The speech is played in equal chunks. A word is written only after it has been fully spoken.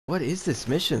What is this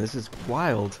mission? This is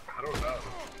wild. I don't know.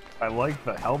 I like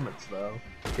the helmets though.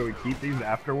 Can we keep these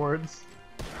afterwards?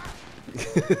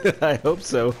 I hope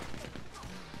so.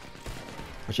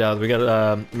 Watch out, we got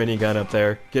a minigun up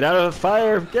there. Get out of the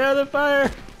fire! Get out of the fire!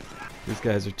 These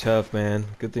guys are tough, man.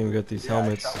 Good thing we got these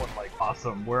helmets. I got one, like,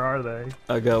 awesome. Where are they?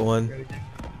 I got one.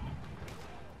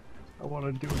 I want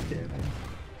to do a cannon.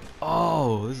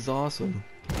 Oh, this is awesome.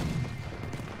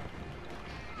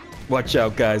 Watch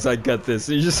out, guys. I got this.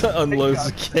 He just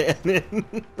unloads the cannon.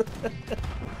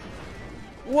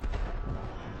 What?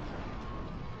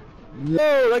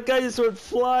 No, that guy just went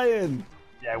flying.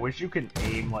 Yeah, I wish you could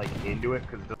aim, like, into it,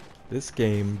 because... This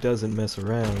game doesn't mess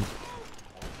around.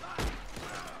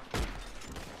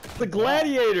 The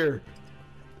gladiator!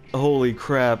 Holy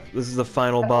crap, this is the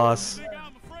final boss.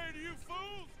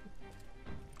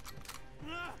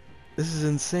 This is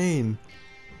insane.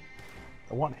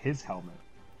 I want his helmet.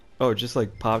 Oh, it just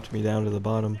like popped me down to the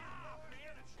bottom.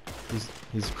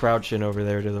 He's crouching over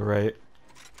there to the right.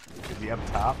 Is he up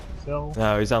top still?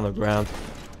 No, he's on the ground.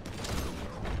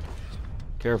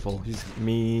 Careful, he's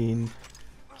mean.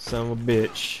 Son of a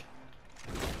bitch.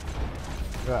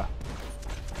 Yeah.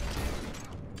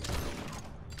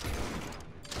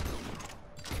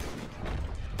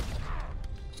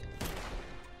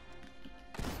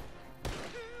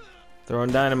 Throwing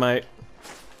dynamite.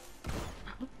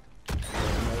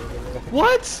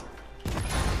 What?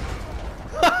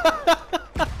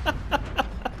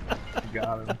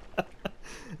 Got him.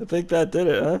 I think that did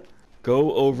it, huh?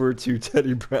 Go over to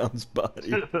Teddy Brown's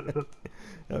body.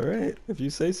 Alright, if you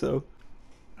say so.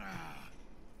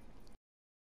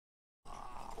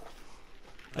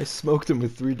 I smoked him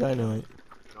with 3 dynamite.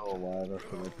 Still alive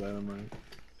after that dynamite.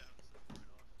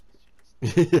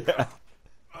 Yeah.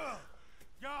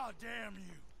 God damn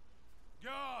you!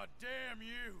 God damn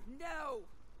you! No!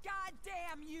 God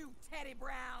damn you, Teddy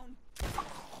Brown!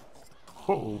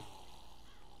 Oh.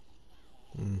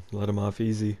 Let him off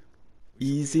easy.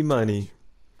 Easy money.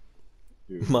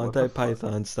 Dude, Monty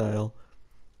Python style.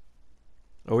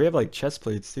 Oh, we have like chest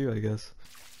plates too, I guess.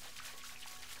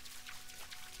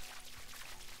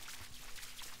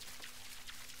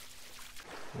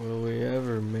 Will we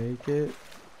ever make it?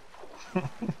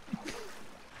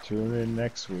 Tune in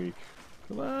next week.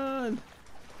 Come on!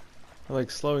 I'm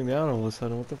like slowing down all of a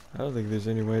sudden. What the? I don't think there's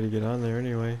any way to get on there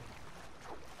anyway.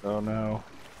 Oh no.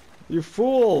 You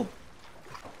fool!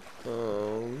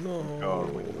 Oh no. Oh,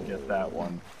 we can get that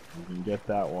one. We can get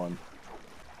that one.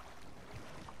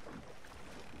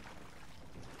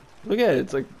 Look at it,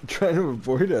 it's like trying to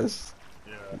avoid us.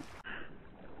 Yeah.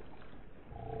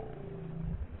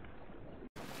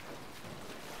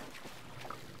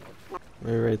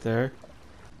 Maybe right there.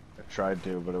 I tried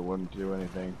to, but it wouldn't do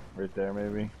anything. Right there,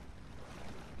 maybe?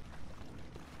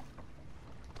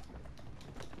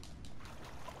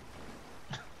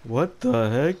 What the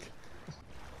heck?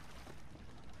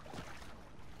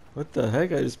 What the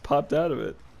heck? I just popped out of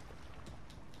it.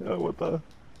 Oh, what the?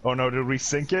 Oh no, did we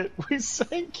sink it? We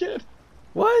sank it!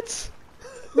 What?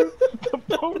 The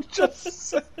boat just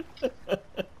sank.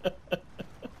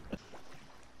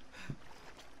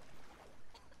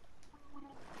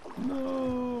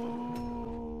 No.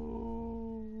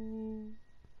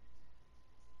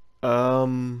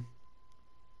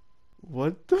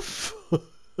 What the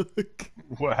fuck?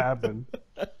 What happened?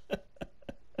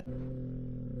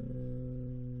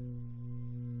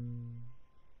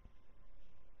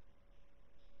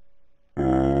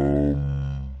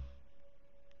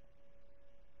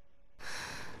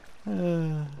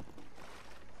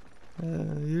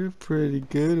 You're pretty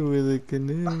good with a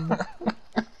canoe.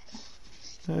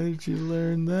 How did you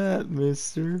learn that,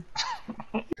 mister?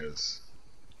 Yes.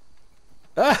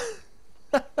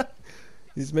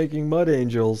 He's making mud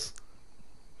angels.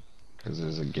 Because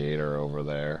there's a gator over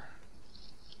there.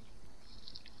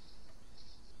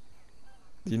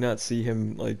 Do you not see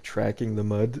him, like, tracking the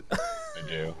mud? I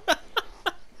do.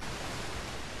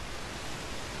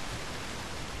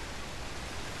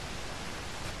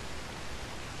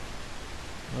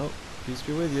 Oh, peace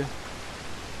be with you.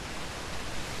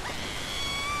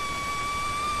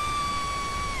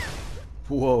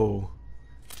 Whoa.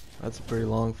 That's a pretty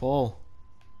long fall.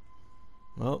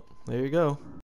 Well, there you go.